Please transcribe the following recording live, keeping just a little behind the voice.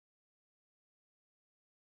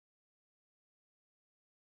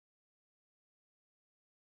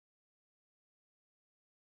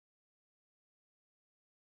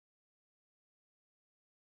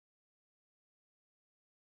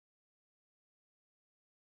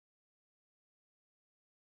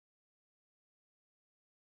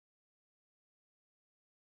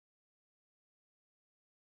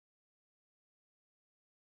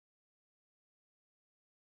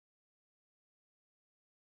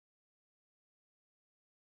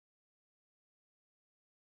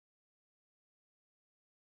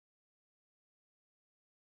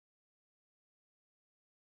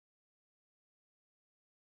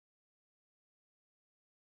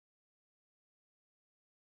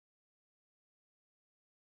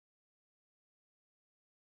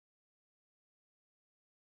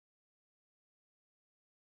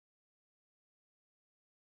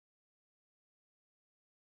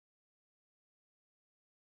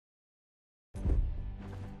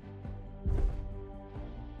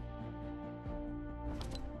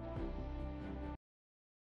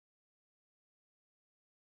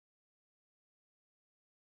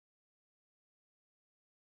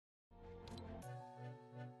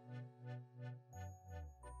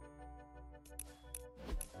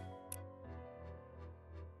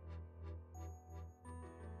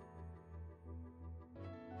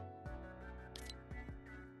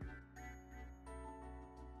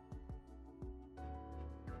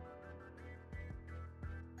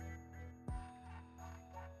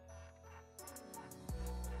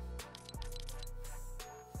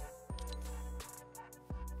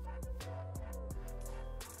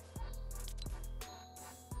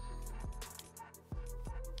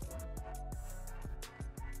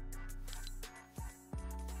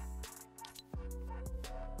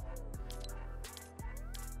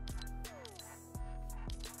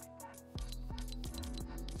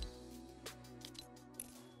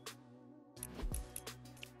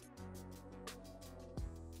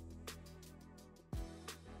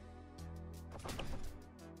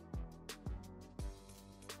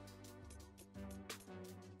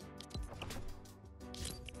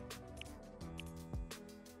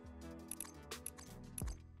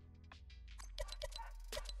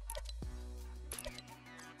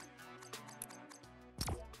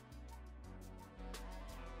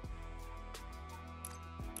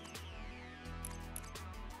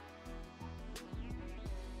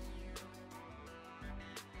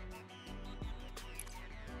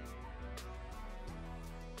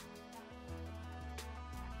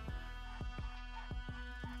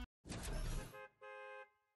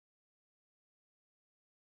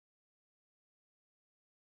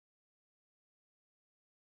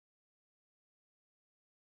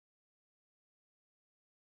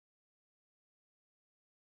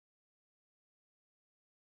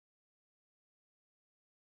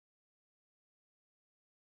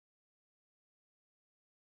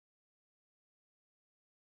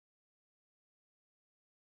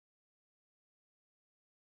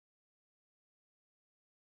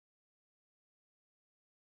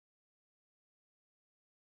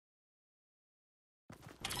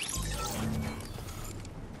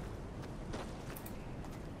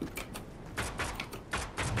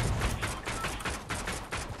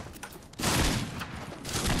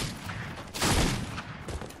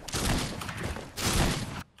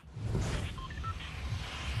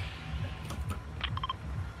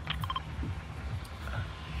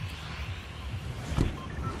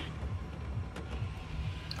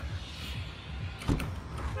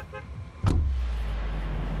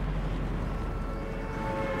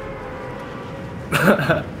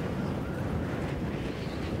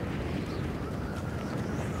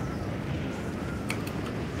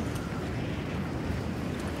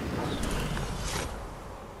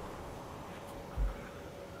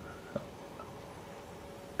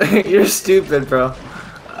You're stupid, bro.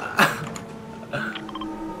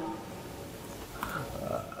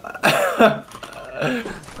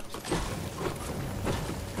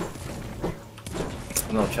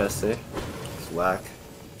 No chest there. It's whack.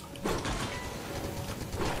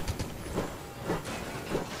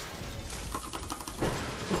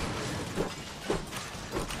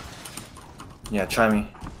 Yeah, try me.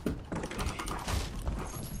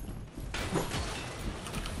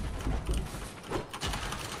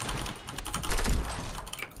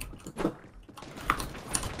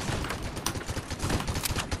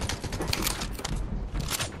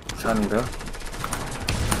 Try me, bro.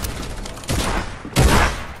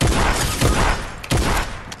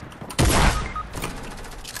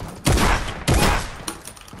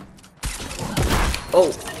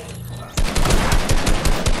 Oh!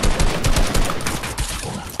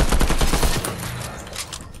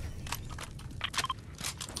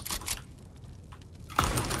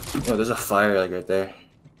 Yo, there's a fire like right there.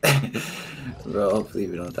 Bro, hopefully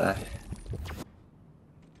we don't die.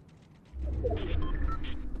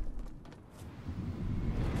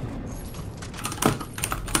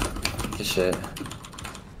 Good shit.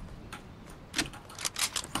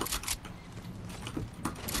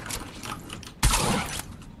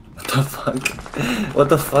 What the fuck? What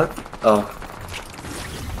the fuck? Oh.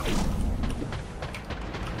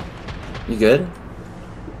 You good?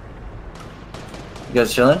 You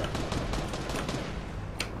guys chilling?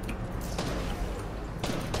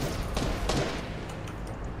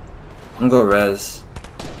 I'm gonna go res.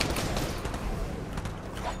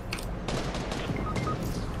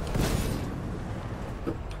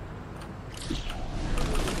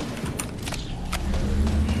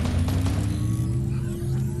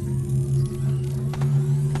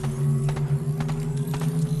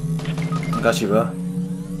 I got you, bro.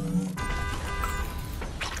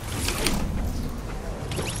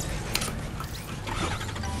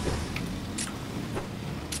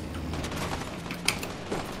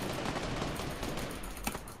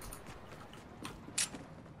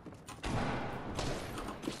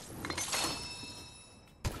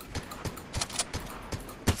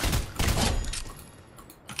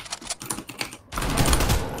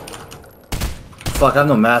 Fuck, I have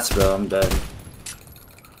no mats, bro. I'm dead.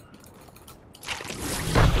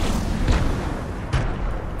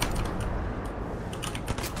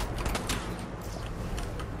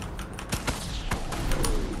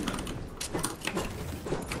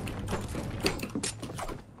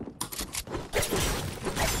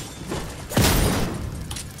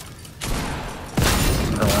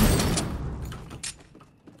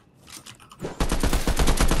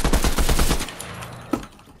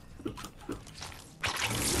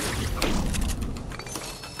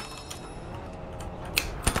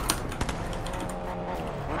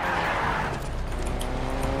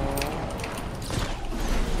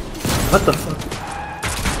 What the fuck?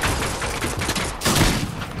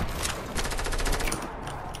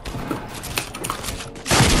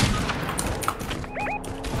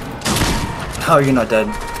 How are you not dead?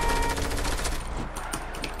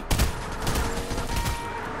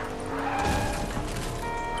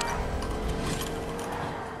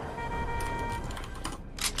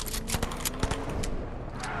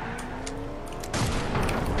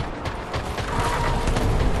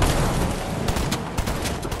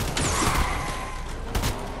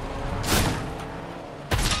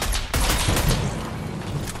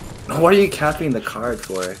 What are you capping the card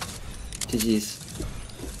for? GG's.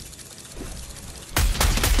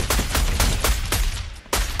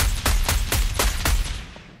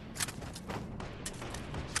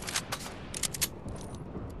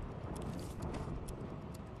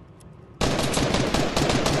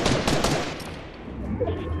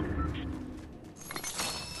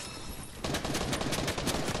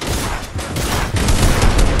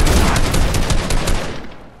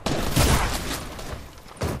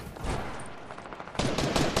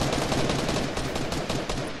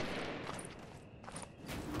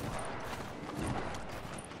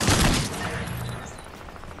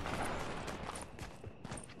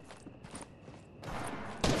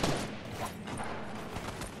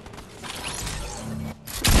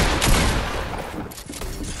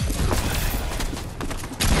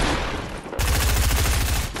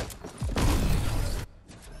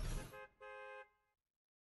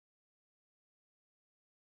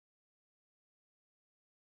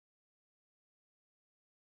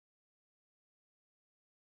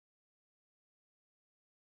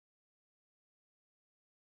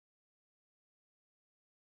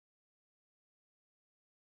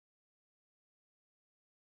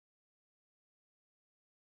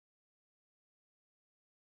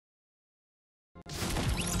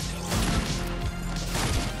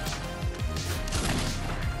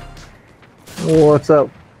 What's up?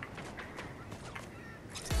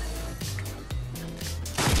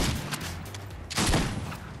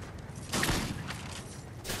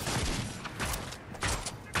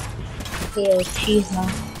 Yeah, cheese now.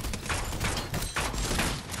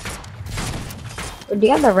 Do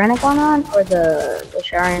you have the Renekon on or the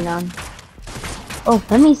Sharon on? Oh,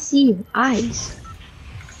 let me see eyes.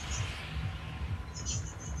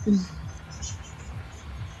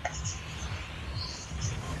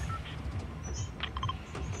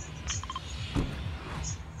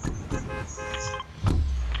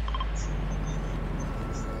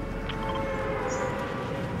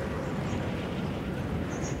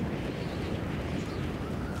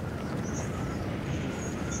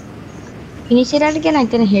 Can you say that again? I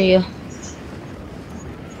didn't hear you.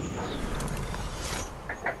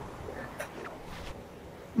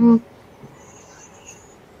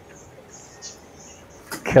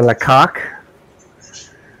 Kill a cock?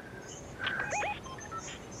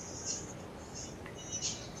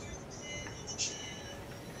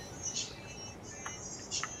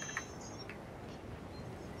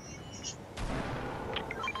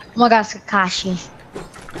 Oh my God, it's Kakashi.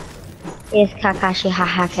 It's Kakashi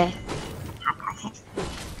Hahake.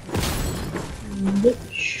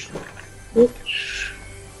 Bitch. Bitch.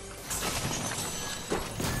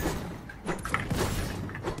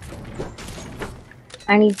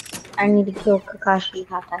 I need to kill Kakashi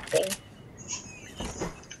Hahake.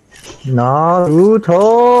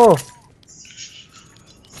 Naruto!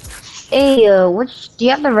 Hey, do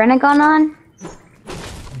you have the Renekon on?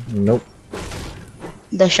 Nope.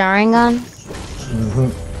 The Sharingan?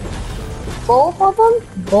 Both of them?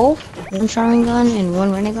 Both? One Sharingan and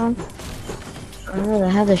one Renekon? I'd rather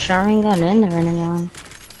have the Sharingan and the Renekon.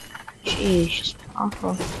 Jeez, just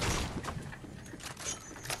awful.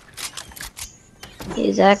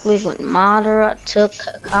 Exactly when Madara took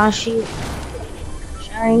Kakashi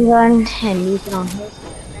Sharingan and used it on his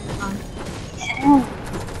Renekon. Yeah.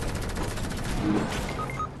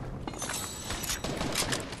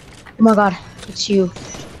 Oh my God, it's you.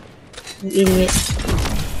 You idiot.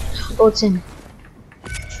 Oh, it's him.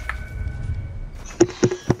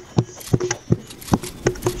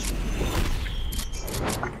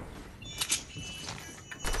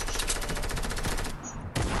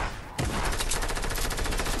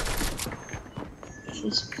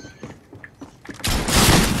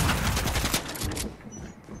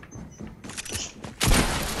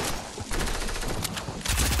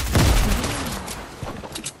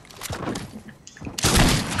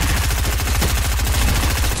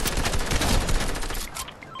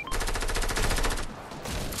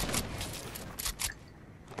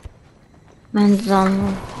 Man's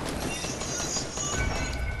on.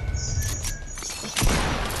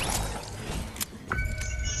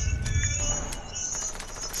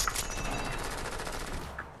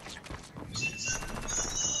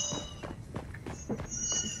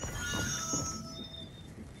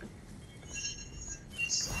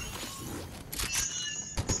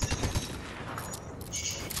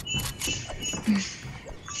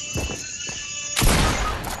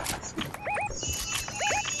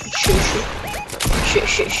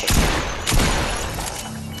 Shit.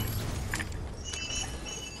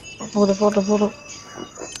 Hold up. Hold it.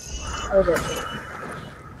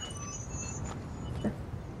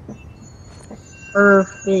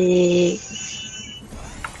 Perfect.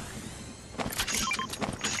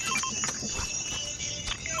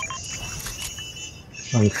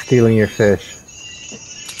 I'm stealing your fish.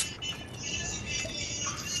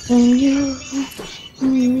 And you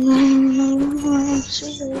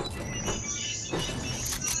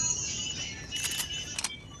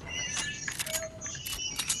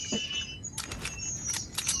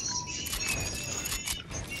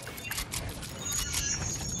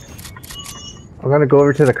I'm gonna go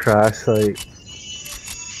over to the crash site.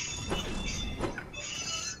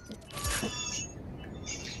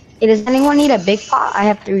 Hey, does anyone need a big pot? I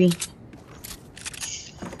have 3.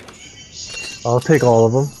 I'll take all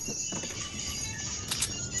of them.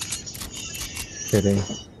 Kidding.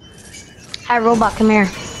 Hi, robot, come here.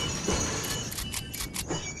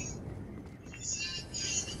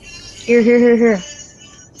 Here.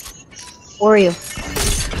 Where are you?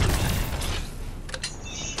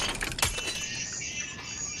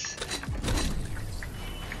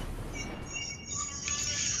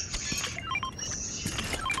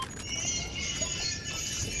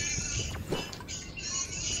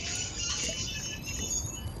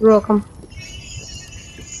 You're welcome.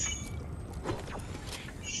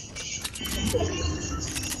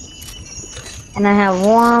 And I have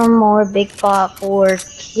one more big pot for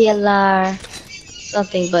Killer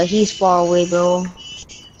something, but he's far away, bro.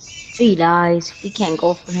 If he dies, we can't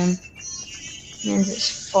go for him. Man's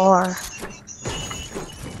is far.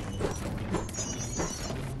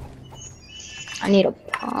 I need a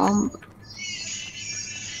pump.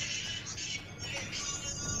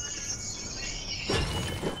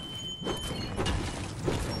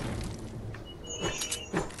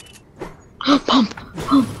 Pump!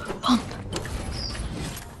 Pump! Pump!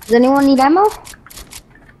 Does anyone need ammo?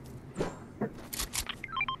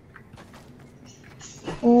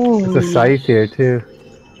 Oh. There's a scythe here too.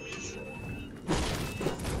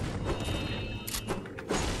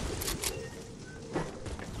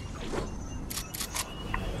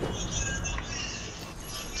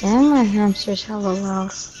 Damn, my hamster's hella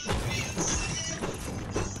loud.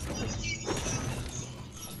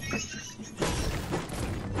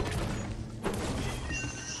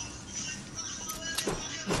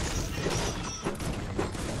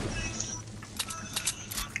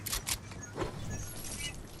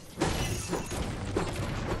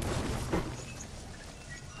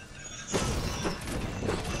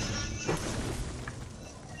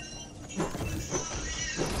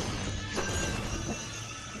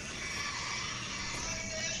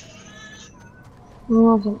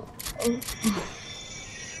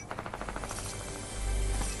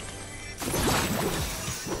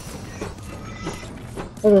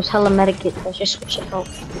 Oh, there's hella medikit. Let's just switch it out.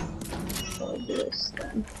 So do this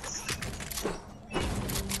then.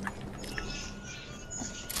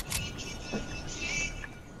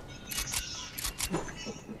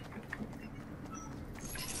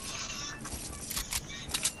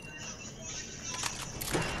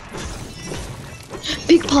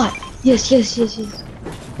 Big pot! Yes, yes, yes, yes.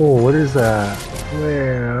 Oh, what is that?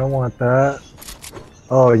 Where? I don't want that.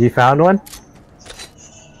 Oh, you found one?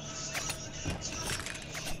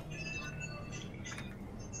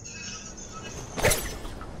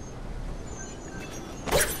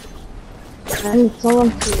 I need someone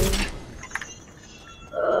to.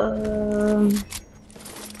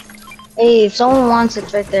 Hey, if someone wants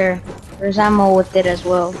it right there, there's ammo with it as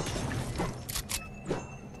well.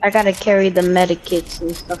 I gotta carry the medikits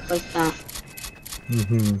and stuff like that.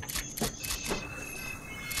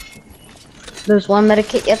 There's one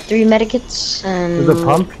medikit, you have 3 medikits, and... There's a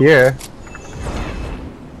pump here.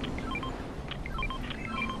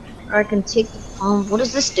 I can take the pump. What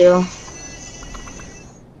does this do?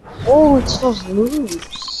 Oh, it smells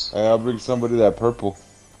loose. Hey, I'll bring somebody that purple.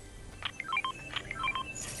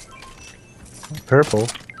 Purple.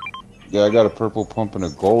 Yeah, I got a purple pump and a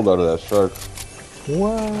gold out of that shark.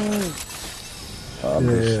 What?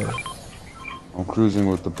 Yeah. I'm cruising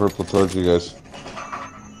with the purple towards you guys.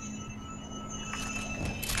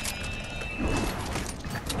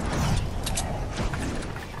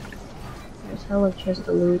 There's hella chest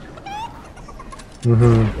to loot.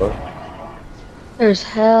 What? There's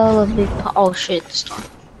hella big oh shit, stop.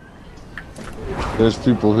 There's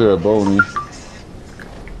people here at Boney.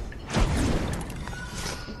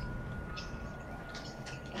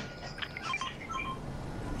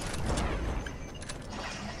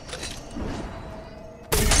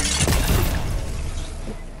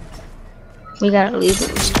 We gotta leave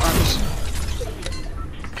with the storms.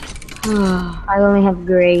 I only have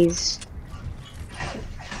grays.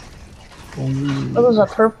 Oh, there's a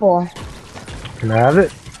purple. Can I have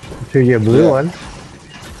it? Until you get a blue one.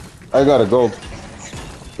 I got a gold.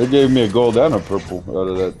 They gave me a gold and a purple out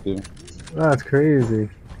of that thing. That's crazy.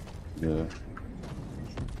 Yeah.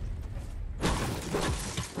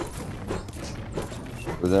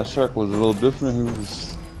 But that shark was a little different. He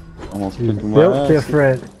was almost kicking my Built ass.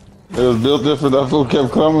 different. It was built different. That fool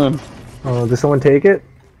kept coming. Oh, did someone take it?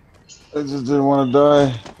 I just didn't want to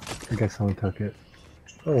die. I guess someone took it.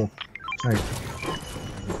 Oh, nice.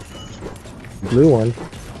 Blue one.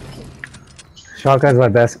 Shotgun's my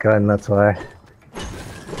best gun, that's why.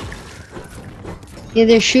 Yeah,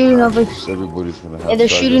 they're shooting over. Everybody's gonna have. Yeah, they're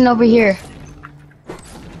shooting over here.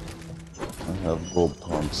 I have gold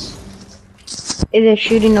pumps. Yeah, they're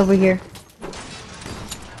shooting over here.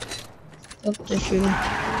 Oh, they're shooting.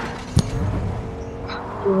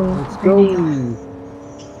 Let's go.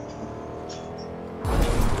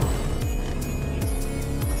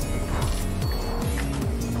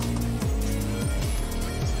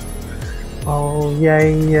 Oh,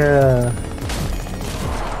 yeah.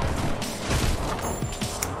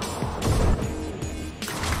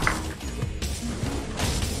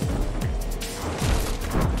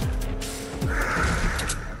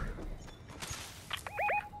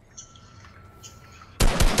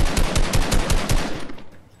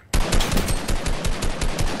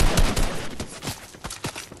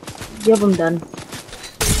 Yep, I'm done.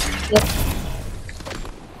 Yep.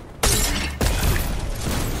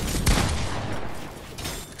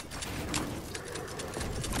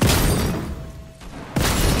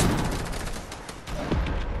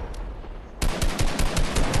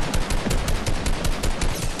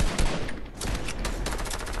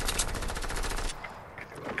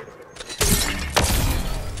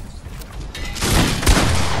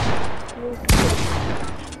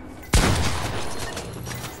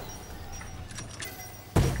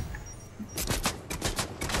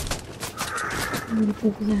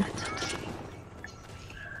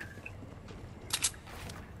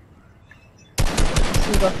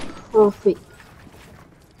 Perfect.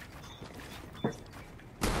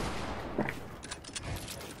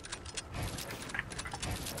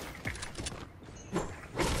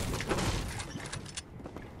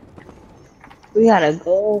 We gotta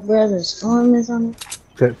go, bro. The storm is on.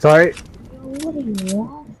 Sorry. Yo, what do you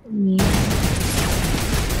want from me?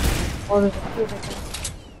 Oh, there's a kid right there.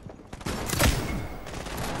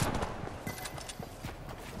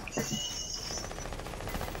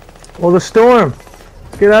 Oh, the storm.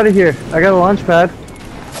 Get out of here. I got a launch pad.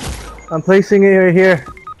 I'm placing it right here.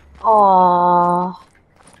 Aww.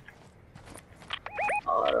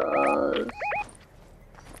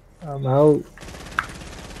 I'm out.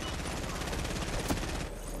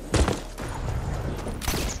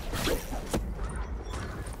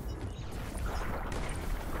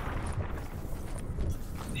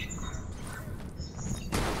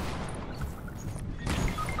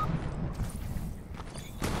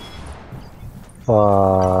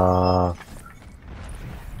 Fuck.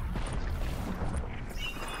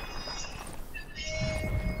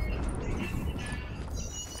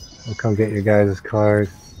 I'll come get your guys' cars.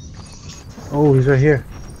 Oh, he's right here.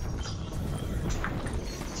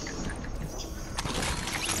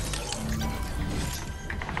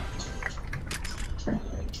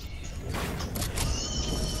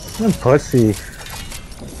 What a pussy.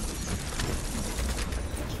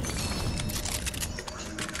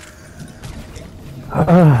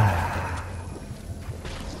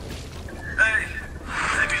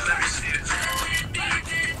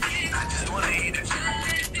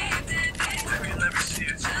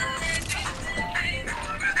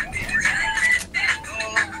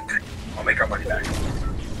 I'll make our money back.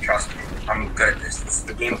 Trust me, I'm good at this. This is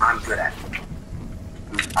the game I'm good at.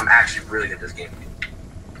 I'm actually really good at this game.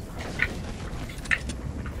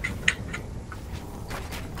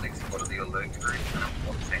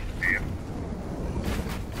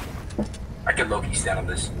 I can low-key stand on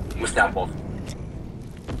this. I'm gonna stand both.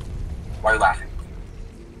 Why are you laughing?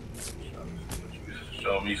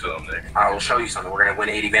 Show me something. I will show you something. We're gonna win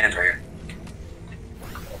 80 vans right here.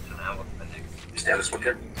 Stand this one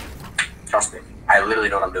here. Trust me. I literally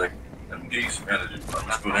know what I'm doing. Let me get you some energy. I'm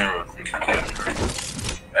just going in real quick.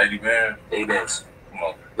 80 man. 80 vans. Come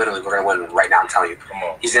on. Literally, we're gonna win right now. I'm telling you. Come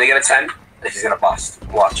on. He's gonna get a 10, and he's gonna bust.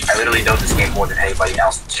 Watch. I literally know this game more than anybody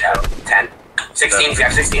else in the chat. 10. 16. You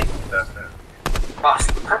have 16. That's it.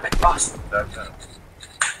 Bust. Perfect. Bust. That's it.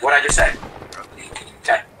 What I just said.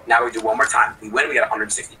 Okay. Now we do one more time. We win. We get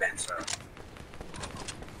 160 vans.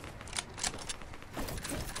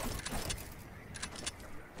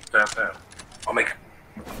 That's it. I'll make it.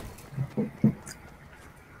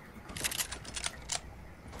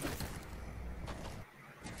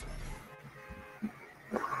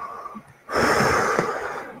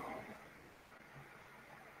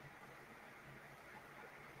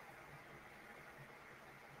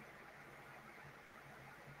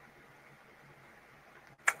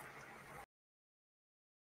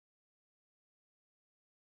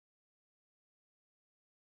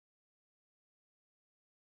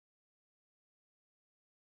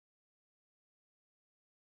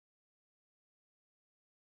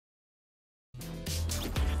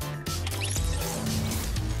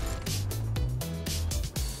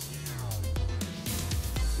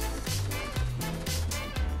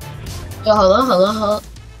 Yo, hello.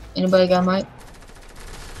 Anybody got a mic?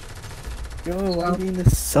 Yo, why are we in the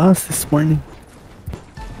sauce this morning?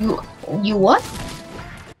 You what?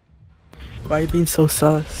 Why are you being so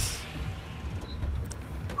sus?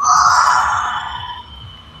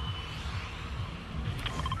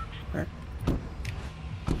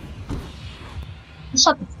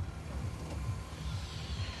 Shut the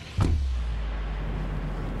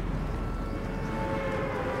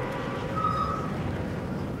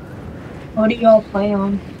What do y'all play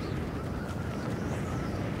on?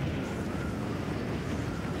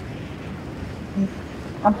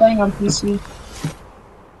 I'm playing on PC.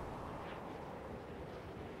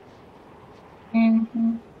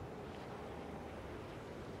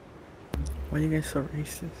 Why are you guys so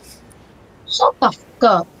racist? Shut the fuck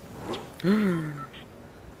up.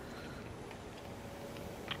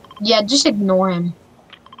 Yeah, just ignore him.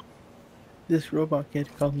 This robot kid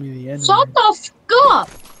called me the N-word. Shut the fuck up!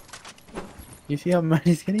 You see how mad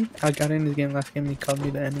he's getting? I got in this game last game and he called me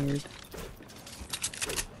the N-word.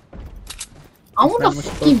 I want to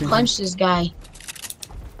fucking punch this guy.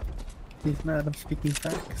 He's mad, I'm speaking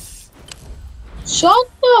facts. Shut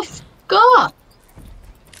the fuck up!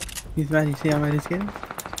 He's mad, you see how mad he's getting?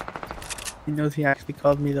 He knows he actually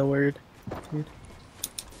called me the word. Dude.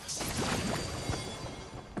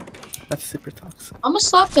 That's super toxic. I'm gonna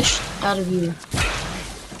slap the shit out of you.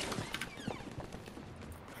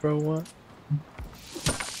 For what?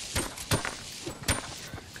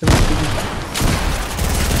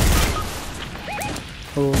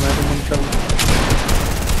 Oh, imagine one coming.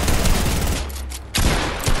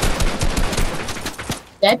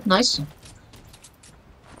 Dead, nice.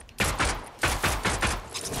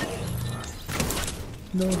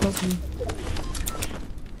 No, help me.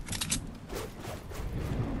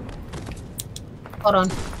 Hold on.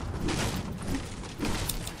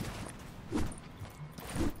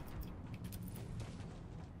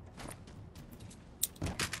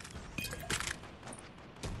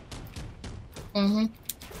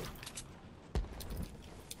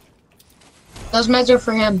 Those meds are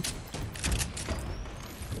for him.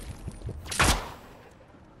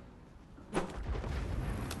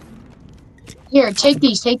 Here, take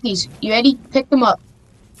these, take these. You ready? Pick them up.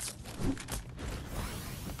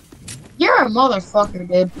 You're a motherfucker,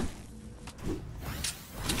 dude.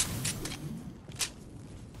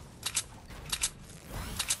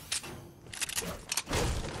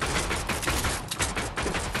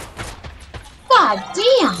 God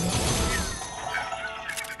damn!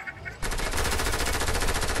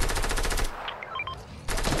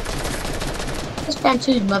 This guy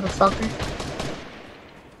too, you motherfucker.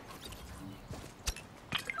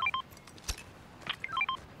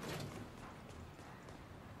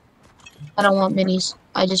 I don't want minis.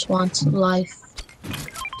 I just want life.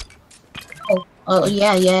 Oh,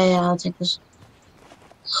 yeah, I'll take this.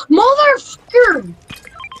 Motherfucker!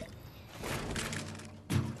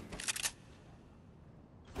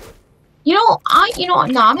 No,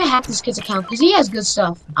 I'm gonna hack this kid's account because he has good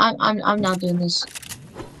stuff. I'm not doing this.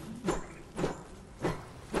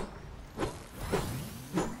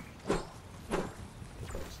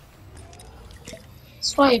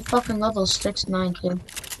 That's why he fucking level 6-9, kid.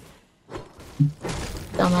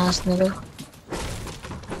 Dumbass nigga.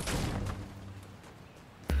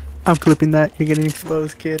 I'm clipping that. You're getting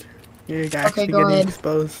exposed, kid. You're actually go getting ahead.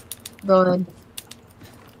 exposed. Go ahead.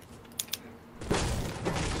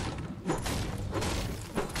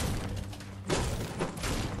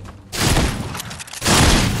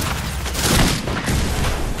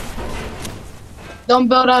 Don't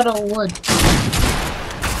build out of wood.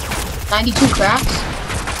 92 cracks.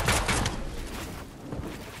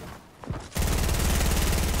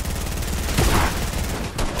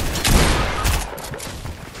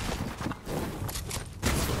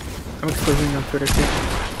 I'm exposing on Twitter, kid.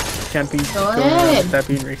 Can't be Go going around ahead. with that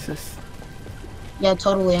being racist. Yeah,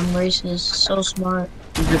 totally. I'm racist. So smart.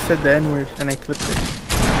 You just said the N-word and I clipped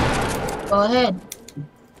it. Go ahead.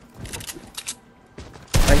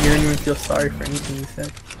 Like, you didn't even feel sorry for anything you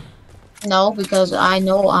said. No, because I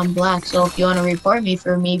know I'm black. So if you want to report me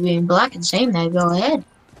for me being black and saying that, go ahead.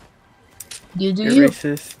 You do You're you.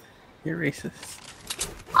 racist. You're racist.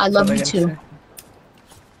 I That's love all I you gotta too. say.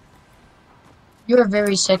 You're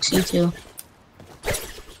very sexy too.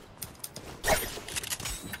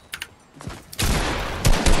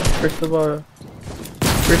 First of all,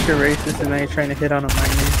 first you're racist and now you're trying to hit on a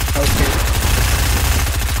minor. Okay.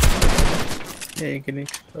 Yeah, you're getting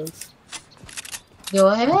exposed. Go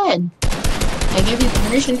ahead. I give you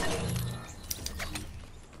permission.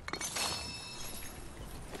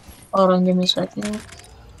 Hold on, give me a second.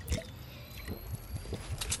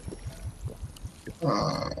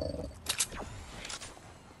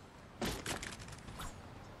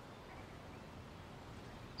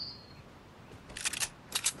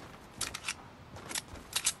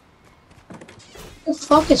 The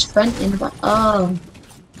fuck is friend invite? Oh.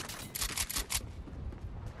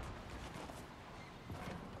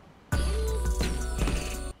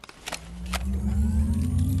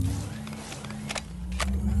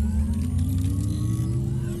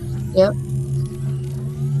 Yep.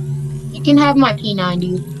 You can have my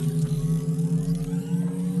P90.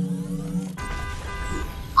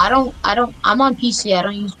 I'm on PC, I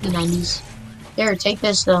don't use P90s. Here, take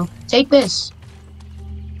this though. Take this.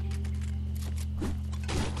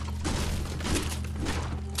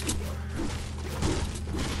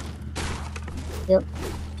 Yep.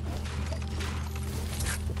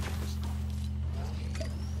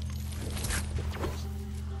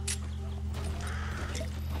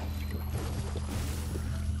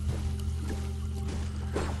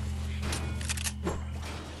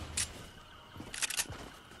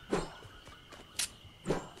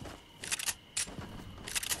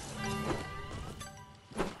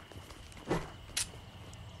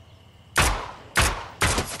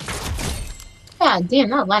 God damn,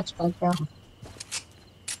 that lag spike, bro.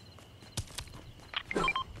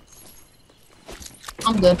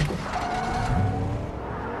 I'm good.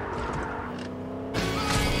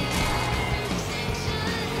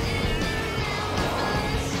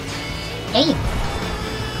 Hey.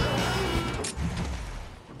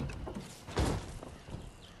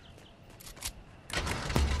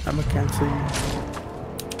 I'ma cancel you.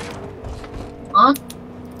 Huh?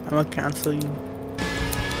 I'ma cancel you.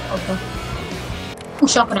 Okay. I'm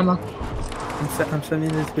shopping ammo. I'm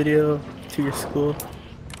sending this video to your school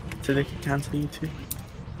so they can cancel you too.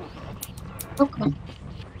 Okay.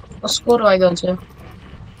 What school do I go to?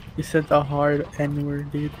 You said the hard N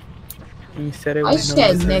word, dude. And you said it I with no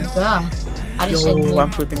said reserve. nigga. I just said Yo, I'm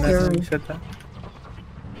nigga. flipping that time you said that.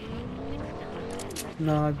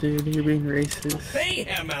 Nah, dude, you're being racist.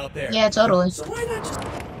 Mayhem out there. Yeah, totally. So why not just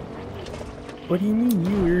What do you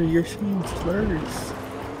mean you're saying slurs?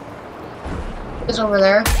 It's over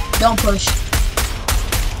there. Don't push.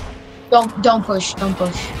 Don't push. Don't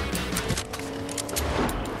push.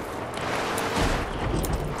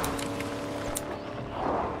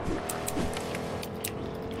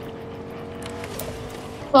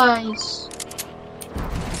 Twice.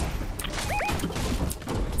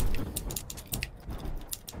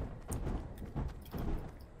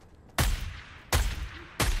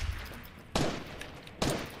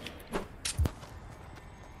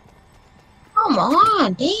 Come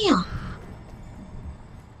on, damn.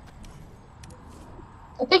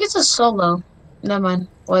 I think it's a solo. Never mind.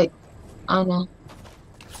 Wait. I don't know.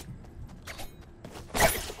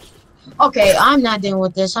 Okay, I'm not dealing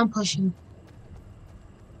with this. I'm pushing.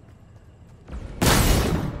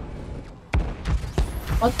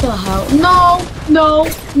 What the hell? No! No!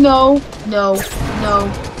 No! No! No!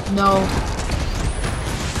 No!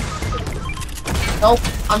 Nope.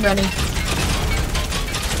 I'm running.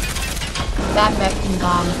 That mech can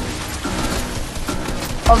die.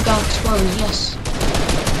 Oh, got exploded. Yes.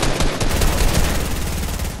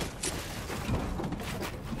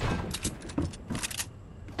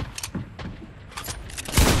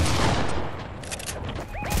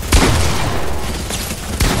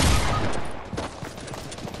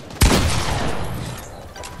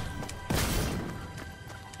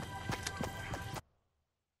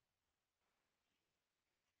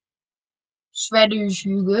 Shredders,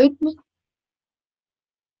 you good?